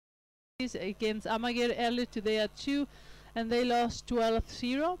against Amager earlier today at 2, and they lost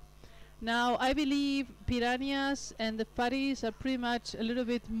 12-0. Now I believe Piranhas and the Fatties are pretty much a little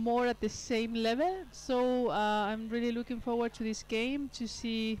bit more at the same level, so I'm really looking forward to this game to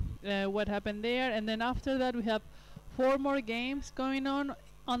see what happened there. And then after that we have 4 more games going on.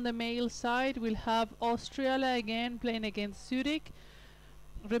 On the male side we'll have Australia again playing against Zurich.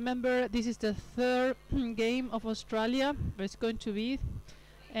 Remember, this is the 3rd game of Australia it's going to be,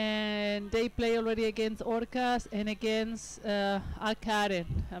 and they play already against Orcas and against Alcaren.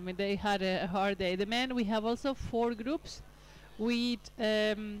 I mean, they had a hard day. The men, we have also 4 groups with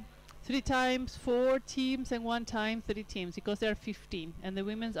 3 times 4 teams and 1 time 3 teams, because there are 15, and the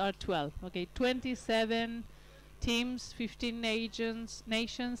women's are 12. Okay, 27 teams, 15 nations.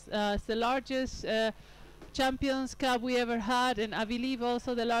 It's the largest Champions Cup we ever had, and I believe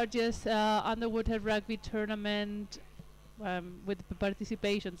also the largest underwater rugby tournament with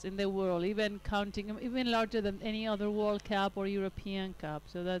participations in the world, even larger than any other World Cup or European Cup.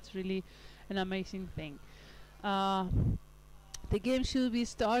 So that's really an amazing thing. The game should be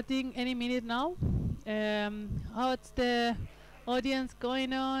starting any minute now. How's the audience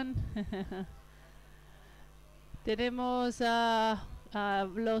going on? Tenemos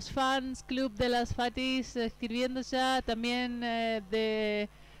los fans Club de las Fatis escribiendo ya, también de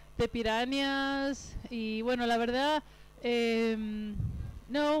Piranhas, y bueno, la verdad,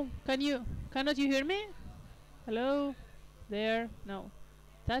 no, cannot you hear me? Hello there? No,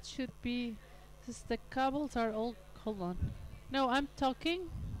 that should be, this, the cables are all, hold on, no, I'm talking,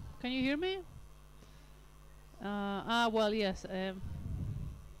 can you hear me? Well, yes,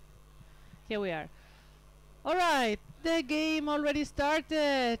 here we are. Alright, the game already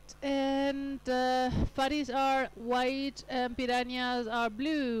started, and Fatties are white and Piranhas are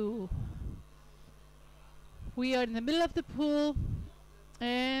blue. We are in the middle of the pool,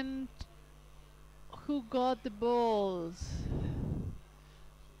 and who got the balls?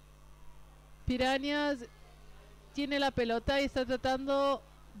 Piranhas tiene la pelota y está tratando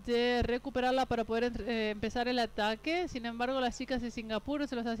de recuperarla para poder empezar el ataque. Sin embargo, las chicas de Singapur no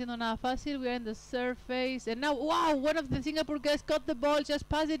se lo están haciendo nada fácil. We are in the surface, and now, wow, one of the Singapore guys got the ball, just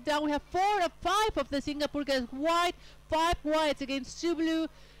pass it down. We have 4 or 5 of the Singapore guys white, 5 whites against 2 blue,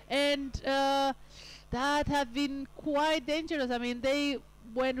 and that have been quite dangerous. I mean, they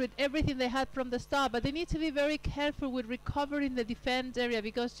went with everything they had from the start, but they need to be very careful with recovering the defense area,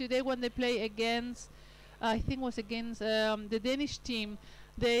 because today when they play against, I think it was against the Danish team,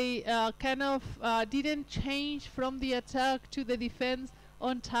 they kind of didn't change from the attack to the defense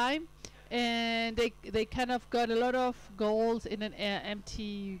on time, and they kind of got a lot of goals in an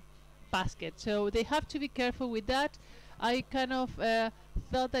empty basket. So they have to be careful with that. I kind of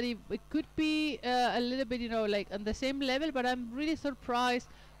thought that it could be a little bit, you know, like on the same level, but I'm really surprised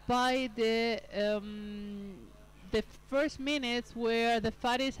by the first minutes where the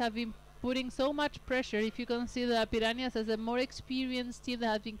Fatties have been putting so much pressure. If you consider Piranhas as a more experienced team that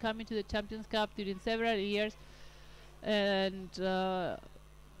has been coming to the Champions Cup during several years, and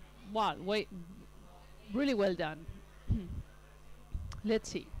wow, really well done. Let's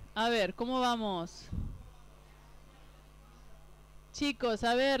see. A ver, ¿cómo vamos? Chicos,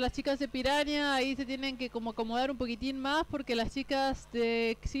 a ver, las chicas de Piranha ahí se tienen que como acomodar un poquitín más, porque las chicas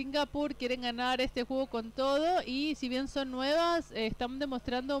de Singapur quieren ganar este juego con todo, y si bien son nuevas, están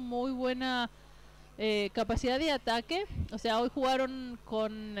demostrando muy buena capacidad de ataque. O sea, hoy jugaron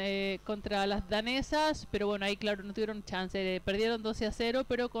contra las danesas, pero bueno, ahí claro, no tuvieron chance, perdieron 12-0,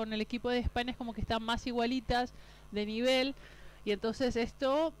 pero con el equipo de España es como que están más igualitas de nivel, y entonces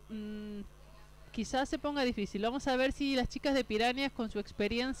esto quizás se ponga difícil. Vamos a ver si las chicas de Piranhas con su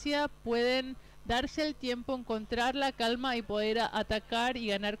experiencia pueden darse el tiempo, encontrar la calma y poder atacar y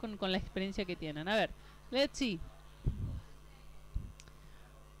ganar con la experiencia que tienen. A ver, let's see.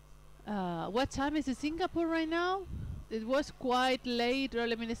 What time is it Singapore right now? It was quite late, or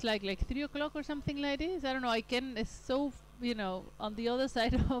I mean it's like 3 o'clock or something like this. I don't know, it's so, you know, on the other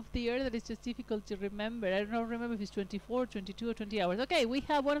side of the earth that it's just difficult to remember. I don't remember if it's 24, 22 or 20 hours. Okay, we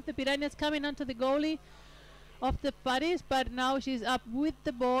have one of the Piranhas coming onto the goalie of the Fatties, but now she's up with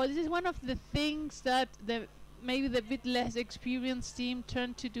the ball. This is one of the things that maybe the bit less experienced team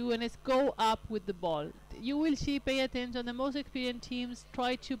tend to do, and it's go up with the ball. You will see, pay attention, the most experienced teams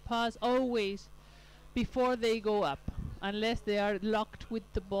try to pass always before they go up, unless they are locked with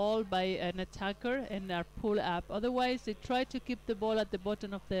the ball by an attacker and are pulled up. Otherwise, they try to keep the ball at the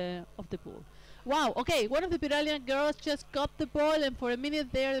bottom of the pool. Wow, okay, one of the Piranha girls just got the ball, and for a minute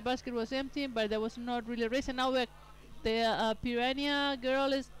there the basket was empty, but there was not really a race, and now the Piranha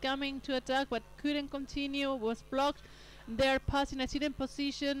girl is coming to attack but couldn't continue, was blocked, They're passing a student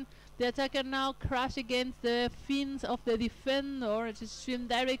position. The attacker now crash against the fins of the defender, just swim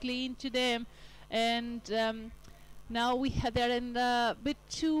directly into them, and now they're in a bit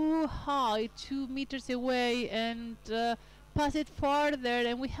too high, 2 meters away, and pass it farther,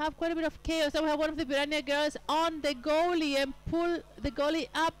 and we have quite a bit of chaos. And we have one of the piranha girls on the goalie and pull the goalie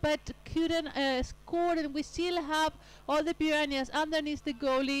up, but couldn't score, and we still have all the piranhas underneath the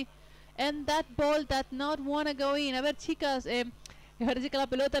goalie, and that ball does not want to go in. A ver, chicas, me parece que la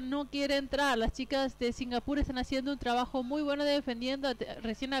pelota no quiere entrar. Las chicas de Singapur están haciendo un trabajo muy bueno de defendiendo.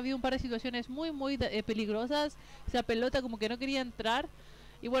 Recién había un par de situaciones muy peligrosas. Esa pelota como que no quería entrar.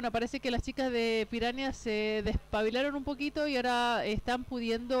 Y bueno, parece que las chicas de Piranha se despabilaron un poquito y ahora están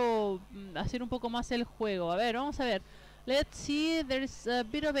pudiendo hacer un poco más el juego. A ver, vamos a ver. Let's see, there's a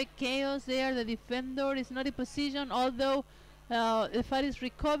bit of a chaos there. The defender is not in position, although the fighters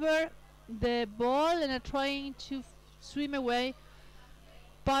recover the ball and are trying to swim away.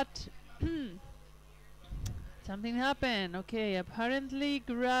 But something happened. Okay, apparently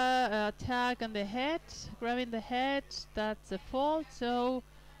attack on the head, grabbing the head, that's a fault. So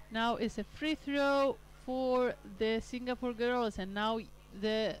now it's a free throw for the Singapore girls, and now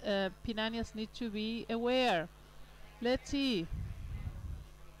the Piranhas need to be aware. Let's see.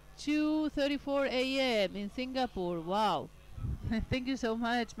 2:34 a.m. in Singapore. Wow. Thank you so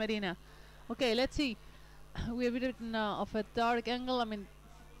much, Marina. Okay, let's see. We're a bit of a dark angle. I mean,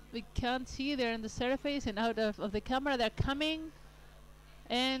 we can't see. They're in the surface and out of the camera. They're coming,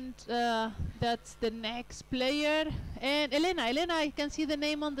 and that's the next player. And Elena, I can see the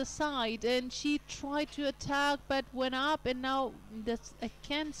name on the side, and she tried to attack but went up, and now I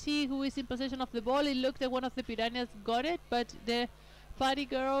can't see who is in possession of the ball. It looked like one of the Piranhas got it, but the Party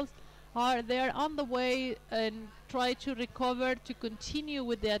girls are there on the way and try to recover to continue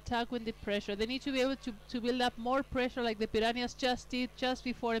with the attack with the pressure. They need to be able to build up more pressure like the Piranhas just did just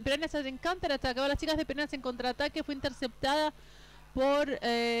before. En Piranhas en counter-attack. Ahora las chicas de Piranhas en contraataque fue interceptada por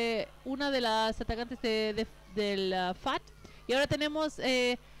una de las atacantes del FAT. Y ahora tenemos,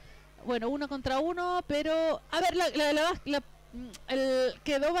 bueno, 1 contra 1, pero... A ver,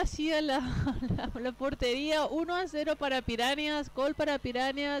 quedó vacía la portería. 1-0 para Piranhas, gol para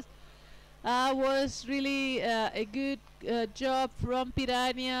Piranhas. Was really a good job from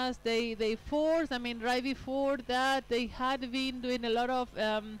Piranhas. They forced, I mean, right before that they had been doing a lot of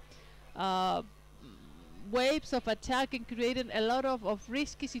waves of attack and creating a lot of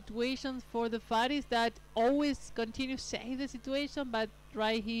risky situations for the Faris that always continue to save the situation, but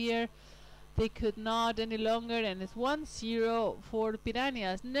right here they could not any longer, and it's 1-0 for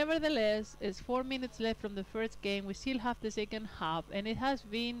Piranhas. Nevertheless, it's 4 minutes left from the first game. We still have the second half, and it has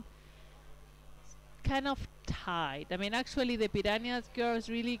been kind of tight. I mean, actually the Piranhas girls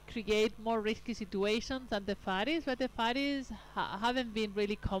really create more risky situations than the Faris, but the Faris haven't been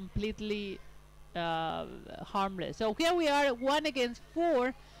really completely harmless. So here we are, 1 against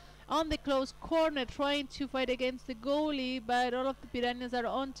 4 on the close corner, trying to fight against the goalie, but all of the Piranhas are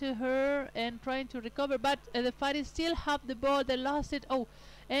onto her and trying to recover, but the Faris still have the ball. They lost it. Oh,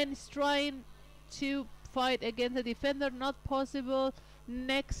 and is trying to fight against the defender. Not possible.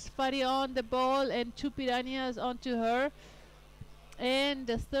 Next Fari on the ball and 2 Piranhas onto her, and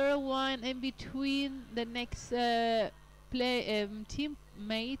the third one in between the next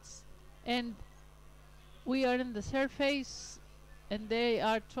teammates, and we are in the surface and they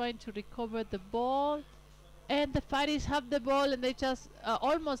are trying to recover the ball, and the Faris have the ball and they just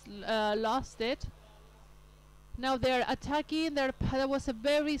almost lost it. Now they're attacking. That was a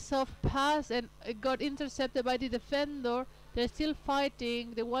very soft pass and it got intercepted by the defender. They're still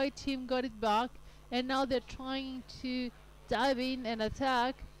fighting. The white team got it back, and now they're trying to dive in and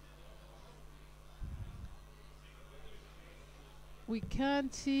attack. We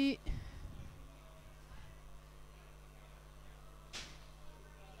can't see.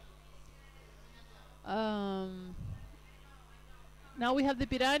 Now we have the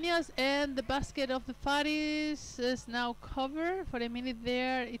Piranhas, and the basket of the Faris is now covered for a minute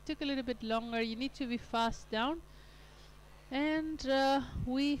there. It took a little bit longer. You need to be fast down. And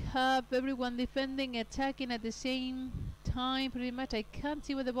we have everyone defending, attacking at the same time pretty much. I can't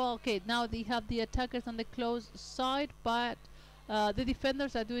see with the ball. Okay, now they have the attackers on the close side, but the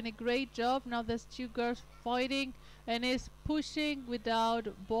defenders are doing a great job. Now there's 2 girls fighting, and is pushing without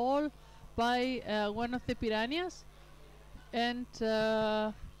ball by one of the Piranhas. And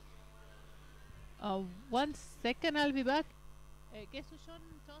 1 second, I'll be back. ¿Qué son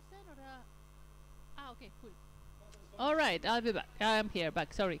tosen or okay, cool. Alright, I'll be back. I'm here,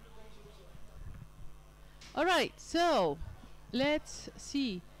 back, sorry. Alright, so let's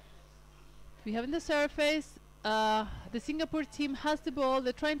see. We have in the surface the Singapore team has the ball.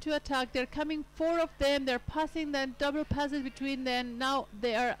 They're trying to attack. They're coming, 4 of them. They're passing, then double passes between them. Now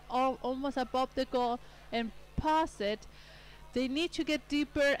they are all almost above the goal and pass it. They need to get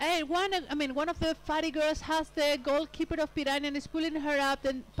deeper. And one of the fatty girls has the goalkeeper of Piranha and is pulling her up.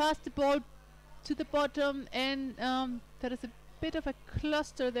 Then pass the ball to the bottom, and there is a bit of a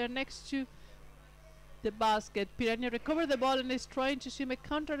cluster there next to the basket. Piranha recovered the ball and is trying to swim a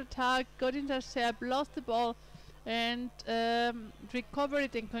counter-attack, got intercept, lost the ball, and recovered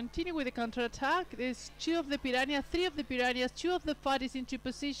it and continue with the counter-attack. There's 2 of the Piranhas, 3 of the Piranhas, 2 of the fatties into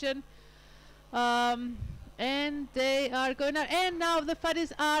position, and they are going out, and now the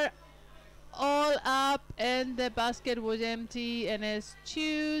fatties are all up, and the basket was empty, and it's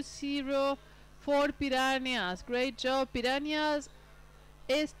 2-0 for Piranhas. Great job, Piranhas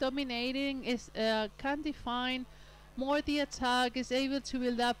is dominating, is can define more the attack, is able to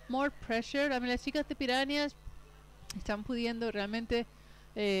build up more pressure. I mean, las chicas de Piranhas están pudiendo realmente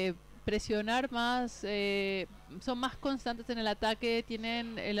presionar más, son más constantes en el ataque,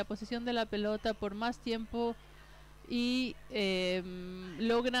 tienen la posesión de la pelota por más tiempo y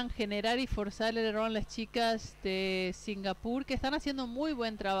logran generar y forzar el error a las chicas de Singapur, que están haciendo muy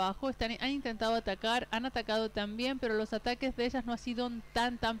buen trabajo. Han intentado atacar, han atacado también, pero los ataques de ellas no han sido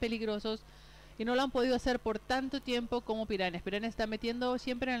tan peligrosos y no lo han podido hacer por tanto tiempo como Piranhas. Piranhas está metiendo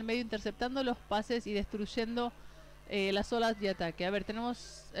siempre en el medio, interceptando los pases y destruyendo las olas de ataque. A ver,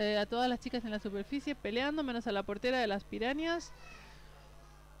 tenemos a todas las chicas en la superficie peleando, menos a la portera de las Piranhas.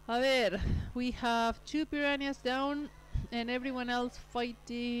 A ver, we have 2 Piranhas down and everyone else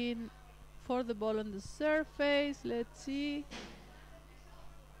fighting for the ball on the surface. Let's see.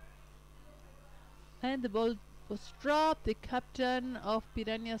 And the ball was dropped. The captain of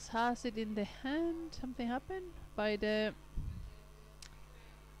Piranhas has it in the hand. Something happened by the...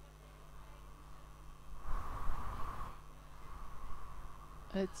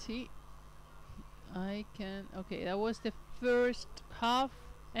 Let's see. Okay, that was the first half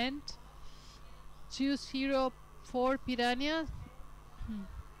end. 2-0 for Piranhas.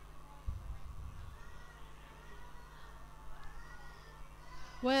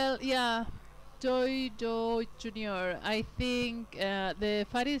 Well, yeah, Joy Junior. I think the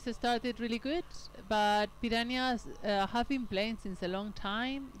fatties started really good, but Piranhas have been playing since a long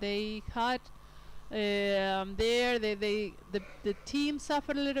time. They had the team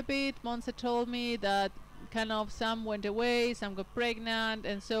suffered a little bit. Monse told me that kind of some went away, some got pregnant,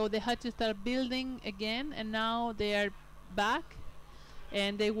 and so they had to start building again, and now they are back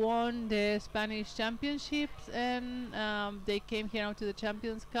and they won the Spanish championships, and they came here now to the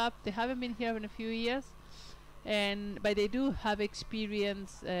Champions Cup. They haven't been here in a few years, but they do have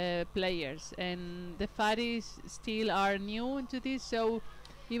experienced players, and the fatties still are new into this, so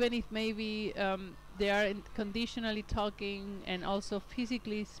even if maybe they are conditionally talking and also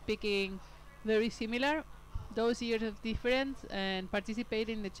physically speaking very similar, those years of difference and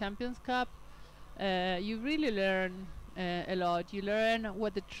participating in the Champions Cup, you really learn a lot. You learn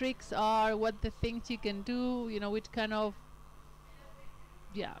what the tricks are, what the things you can do, you know, which kind of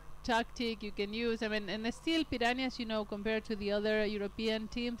tactic you can use. I mean, and still Piranhas, you know, compared to the other European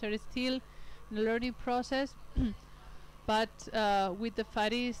teams, are still in the learning process. But with the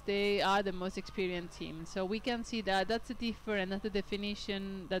fatties, they are the most experienced team, so we can see that that's a difference, that's the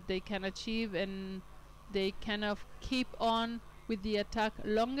definition that they can achieve, and they kind of keep on with the attack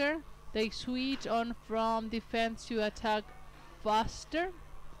longer. They switch on from defense to attack faster,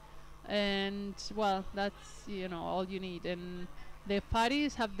 and well, that's, you know, all you need. And the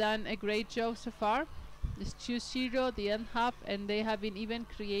fatties have done a great job so far. It's 2-0 the end half, and they have been even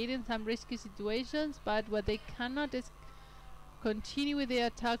creating some risky situations, but what they cannot is continue with the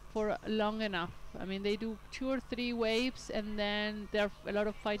attack for long enough. I mean, they do 2 or 3 waves, and then there's a lot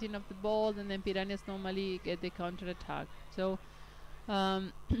of fighting of the ball, and then Piranhas normally get the counter attack. So how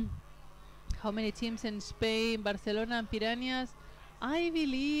many teams in Spain? Barcelona and Piranhas, I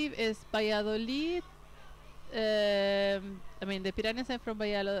believe, is Valladolid. I mean, the Piranhas are from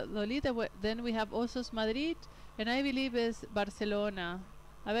Valladolid, then we have Osos Madrid, and I believe is Barcelona.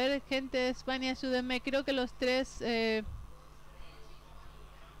 A ver, gente de España, ayúdenme. Creo que los tres...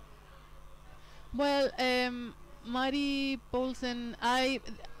 Well, Mari Paulsen,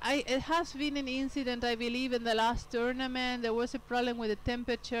 it has been an incident, I believe, in the last tournament. There was a problem with the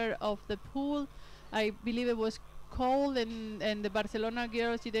temperature of the pool. I believe it was cold, and the Barcelona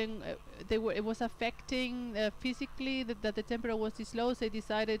girls didn't. It was affecting physically that the temperature was this low. So they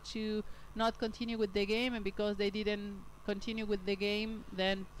decided to not continue with the game, and because they didn't continue with the game,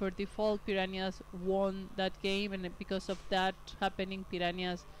 then for default Piranhas won that game, and because of that happening,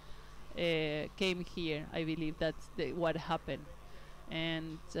 Piranhas came here. I believe that's what happened.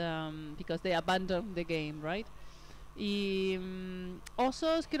 And because they abandoned the game, right? Y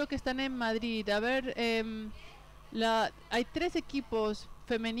Osos creo que están en Madrid. A ver, hay 3 equipos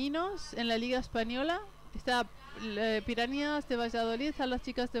femeninos en la Liga Española. Está Piranhas de Valladolid, están las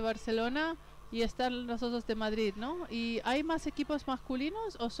chicas de Barcelona y están los Osos de Madrid, ¿no? ¿Y hay más equipos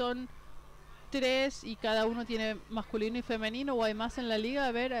masculinos o son 3 y cada uno tiene masculino y femenino, o hay más en la liga?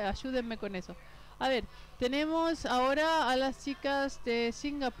 A ver, ayúdenme con eso. A ver, tenemos ahora a las chicas de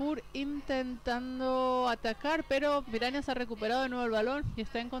Singapur intentando atacar, pero Piranhas ha recuperado de nuevo el balón y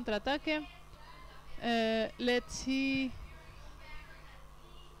está en contraataque. Let's see.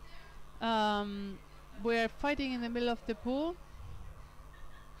 We are fighting in the middle of the pool.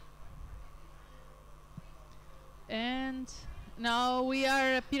 And now we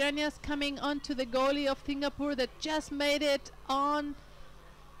are Piranhas coming onto the goalie of Singapore that just made it on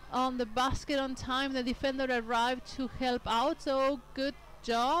the basket on time. The defender arrived to help out, so good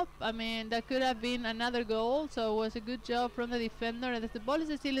job. I mean, that could have been another goal, so it was a good job from the defender. And the ball is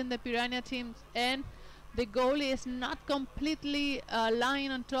still in the Piranha team's end. The goalie is not completely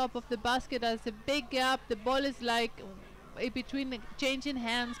lying on top of the basket. There's a big gap. The ball is like between changing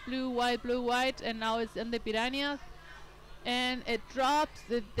hands, blue, white, and now it's in the Piranhas. And it drops.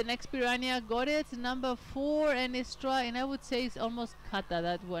 The next Piranha got it, number 4, and it's try. And I would say it's almost Kata,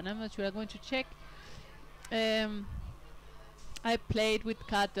 that one. I'm not sure. I'm going to check. I played with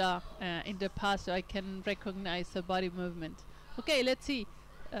Kata in the past, so I can recognize the body movement. Okay, let's see.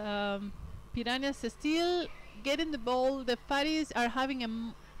 Piranhas still getting the ball. The Faris are having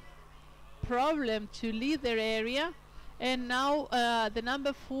a problem to leave their area. And now the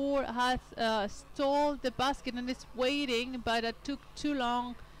number 4 has stalled the basket and is waiting, but it took too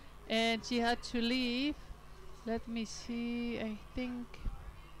long and she had to leave. Let me see, I think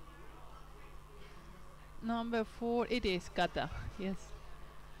number 4, it is Kata, yes.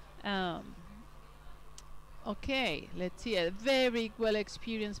 Okay, let's see. A very well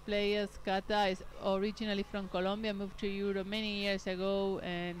experienced player. Kata is originally from Colombia, moved to Europe many years ago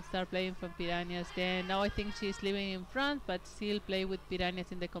and started playing from Piranhas. Then now I think she's living in France, but still play with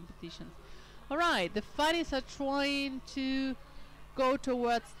Piranhas in the competitions. All right, the Faris are trying to go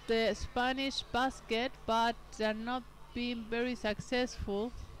towards the Spanish basket, but they're not being very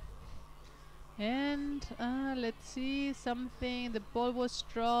successful. And let's see something. The ball was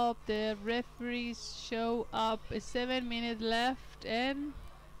dropped. The referees show up. 7 minutes left. And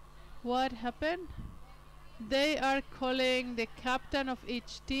what happened? They are calling the captain of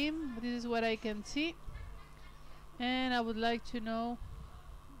each team. This is what I can see. And I would like to know.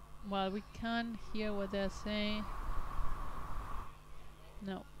 Well, we can't hear what they're saying.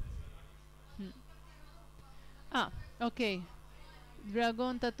 No. Okay.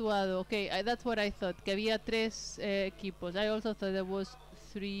 Dragón tatuado. Okay, that's what I thought. Que había 3 equipos. I also thought there was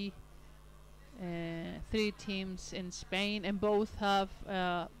 3 teams in Spain, and both have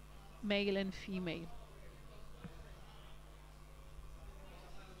male and female.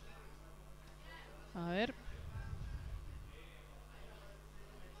 A ver.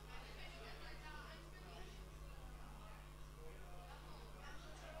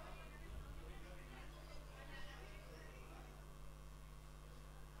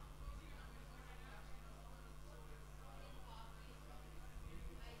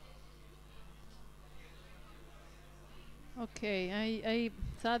 Okay, I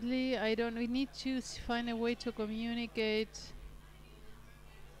sadly I don't. We need to find a way to communicate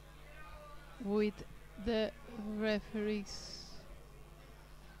with the referees.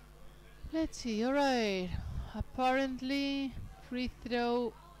 Let's see. All right. Apparently, free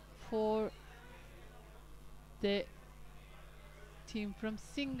throw for the team from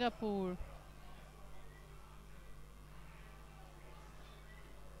Singapore.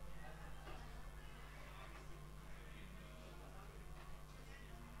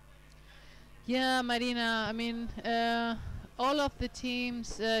 Yeah, Marina, I mean, all of the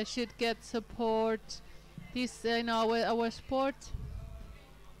teams should get support. This, our sport.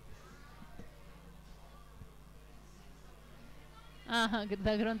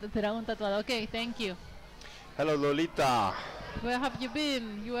 Dragón tatuado. Okay, thank you. Hello, Lolita. Where have you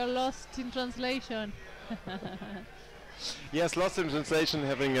been? You are lost in translation. Yes, lost in translation,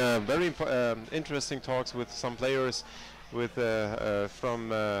 having very interesting talks with some players with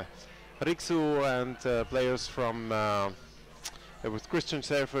from Rixu and players from with Christian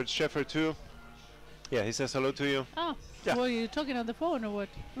Sheffer too. Yeah, he says hello to you. Oh, yeah. Were you talking on the phone or what?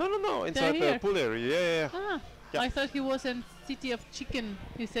 No, inside the pool area. Yeah. I thought he was in City of Chicken.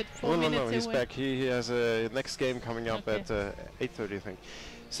 He said 4 minutes away. No, he's back. He has a next game coming up at 8:30, I think.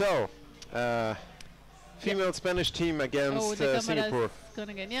 So, female Spanish team against Singapore. Gone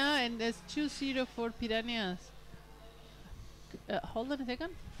again. Yeah, and there's 2-0 for Piranhas. Hold on a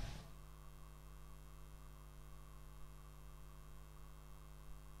second.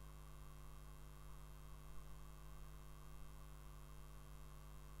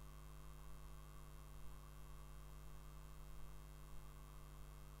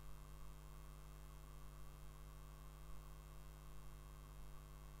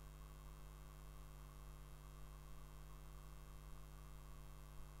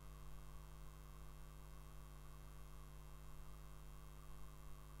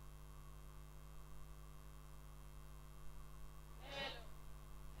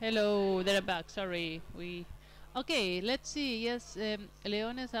 Hello, they're back. Sorry, okay, let's see. Yes,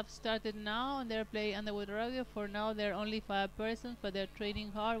 Leones have started now, and they're playing Underwater Radio. For now, they're only 5 persons, but they're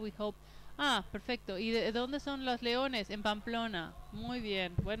training hard. We hope. Ah, perfecto. ¿Y de dónde son los Leones? En Pamplona. Muy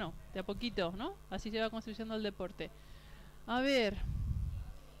bien. Bueno, de a poquito, ¿no? Así se va construyendo el deporte. A ver.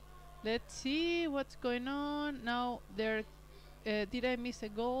 Let's see what's going on. Now, they're... did I miss a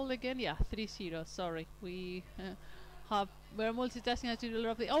goal again? Yeah, 3-0. Sorry. We're multitasking to a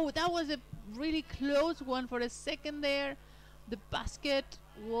lot of the. Oh, that was a really close one for a second there. The basket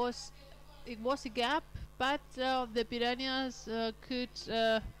was a gap, but the Piranhas could.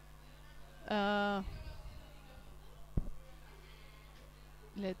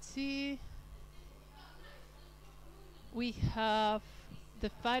 Let's see. We have the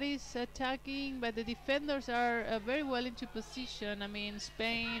Faris attacking, but the defenders are very well into position. I mean,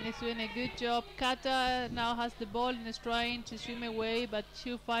 Spain is doing a good job. Kata now has the ball and is trying to swim away, but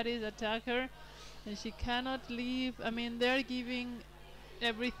 2 Faris attack her, and she cannot leave. I mean, they're giving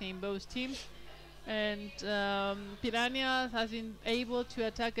everything, both teams. And Piranhas has been able to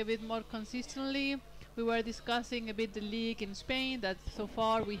attack a bit more consistently. We were discussing a bit the league in Spain, that so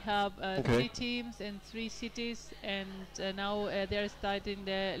far we have 3 teams and 3 cities, and now they're starting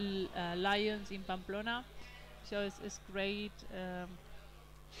the Lions in Pamplona. So it's great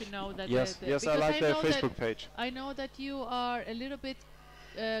to know that. Yes, yes, I like their Facebook page. I know that you are a little bit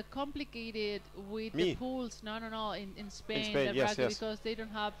complicated with the pools. No, in Spain, yes, yes. Because they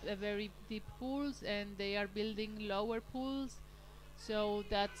don't have a very deep pools, and they are building lower pools. So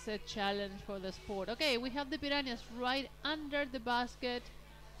that's a challenge for the sport. Okay, we have the Piranhas right under the basket,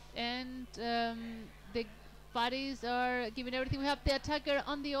 and the Faris are giving everything. We have the attacker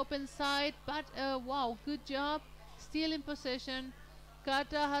on the open side, but wow, good job. Still in possession.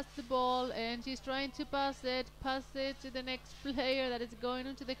 Kata has the ball, and she's trying to pass it to the next player that is going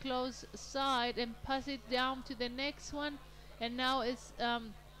into the close side, and pass it down to the next one. And now it's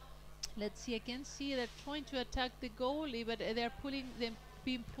let's see, I can see they're trying to attack the goalie, but they're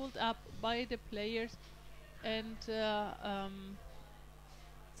being pulled up by the players, and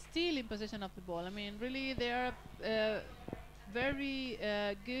still in possession of the ball. I mean, really, they are very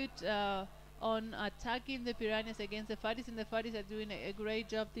good on attacking the Piranhas against the Faris, and the Faris are doing a great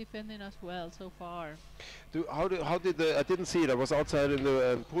job defending as well so far. How did I didn't see it. I was outside in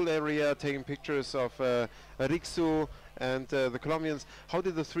the pool area taking pictures of Rixu and the Colombians. How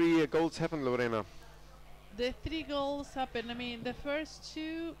did the 3 goals happen, Lorena? The 3 goals happened. I mean, the first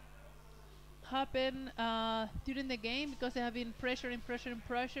 2 happened during the game, because they have been pressuring,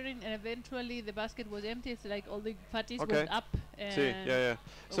 and eventually the basket was empty. It's like all the Fatis went up. And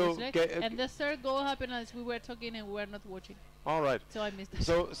so and the 3rd goal happened as we were talking and we were not watching. All right. So I missed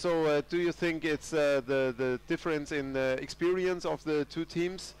that. So do you think it's the difference in experience of the 2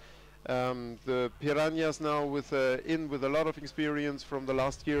 teams? The Piranhas now with a lot of experience from the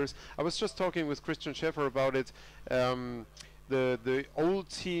last years. I was just talking with Christian Schäfer about it. The old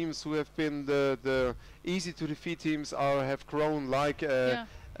teams who have been the easy to defeat teams have grown like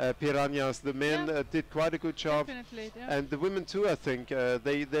Piranhas. The men did quite a good job, and the women too. I think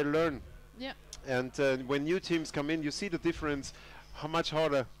they learn. Yeah. And when new teams come in, you see the difference. How much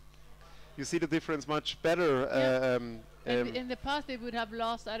harder? You see the difference much better. In the past, they would have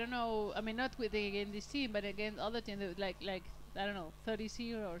lost. I don't know. I mean, not against this team, but against other teams, they would like I don't know,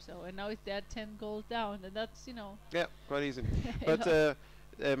 30-0 or so. And now they're 10 goals down, and that's, you know. Yeah, quite easy. But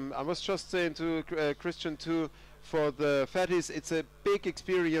I was just saying to Christian too, for the Fatties, it's a big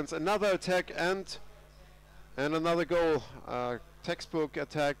experience. Another attack and another goal. Textbook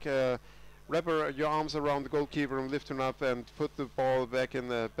attack. Wrap your arms around the goalkeeper and lift him up and put the ball back in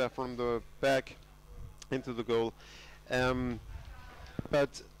the from the back into the goal.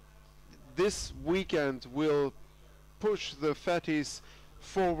 But this weekend will push the Fatties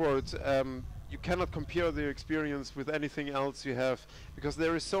forward. you cannot compare their experience with anything else you have, because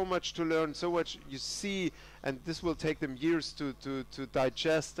there is so much to learn, so much you see, and this will take them years to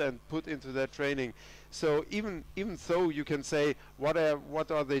digest and put into their training. So even though you can say, what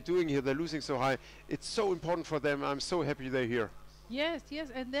are they doing here? They're losing so high. It's so important for them. I'm so happy they're here. Yes, yes,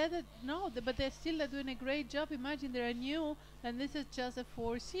 and but they're still doing a great job. Imagine they're new, and this is just a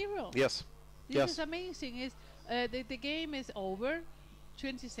 4-0. Yes. This is amazing. The game is over,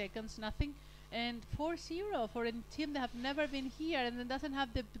 20 seconds, nothing, and 4-0 for a team that have never been here and then doesn't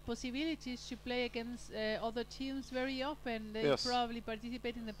have the possibilities to play against other teams very often. They probably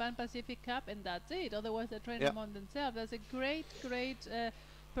participate in the Pan Pacific Cup, and that's it. Otherwise, they're training among themselves. That's a great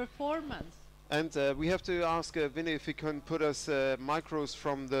performance. And we have to ask Vinny if he can put us micros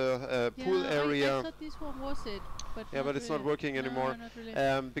from the pool area. I thought this one was it. But yeah, but it's not working anymore. Not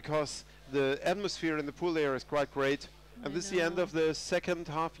really. Because the atmosphere in the pool area is quite great. And this is the end of the second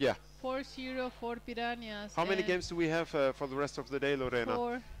half. Yeah. 4-0 for Piranhas. How many games do we have for the rest of the day, Lorena?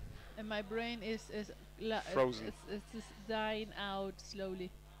 4. And my brain is frozen. It's just dying out slowly.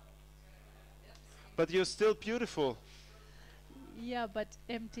 But you're still beautiful. Yeah, but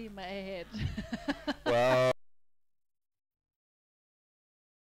empty in my head. Well,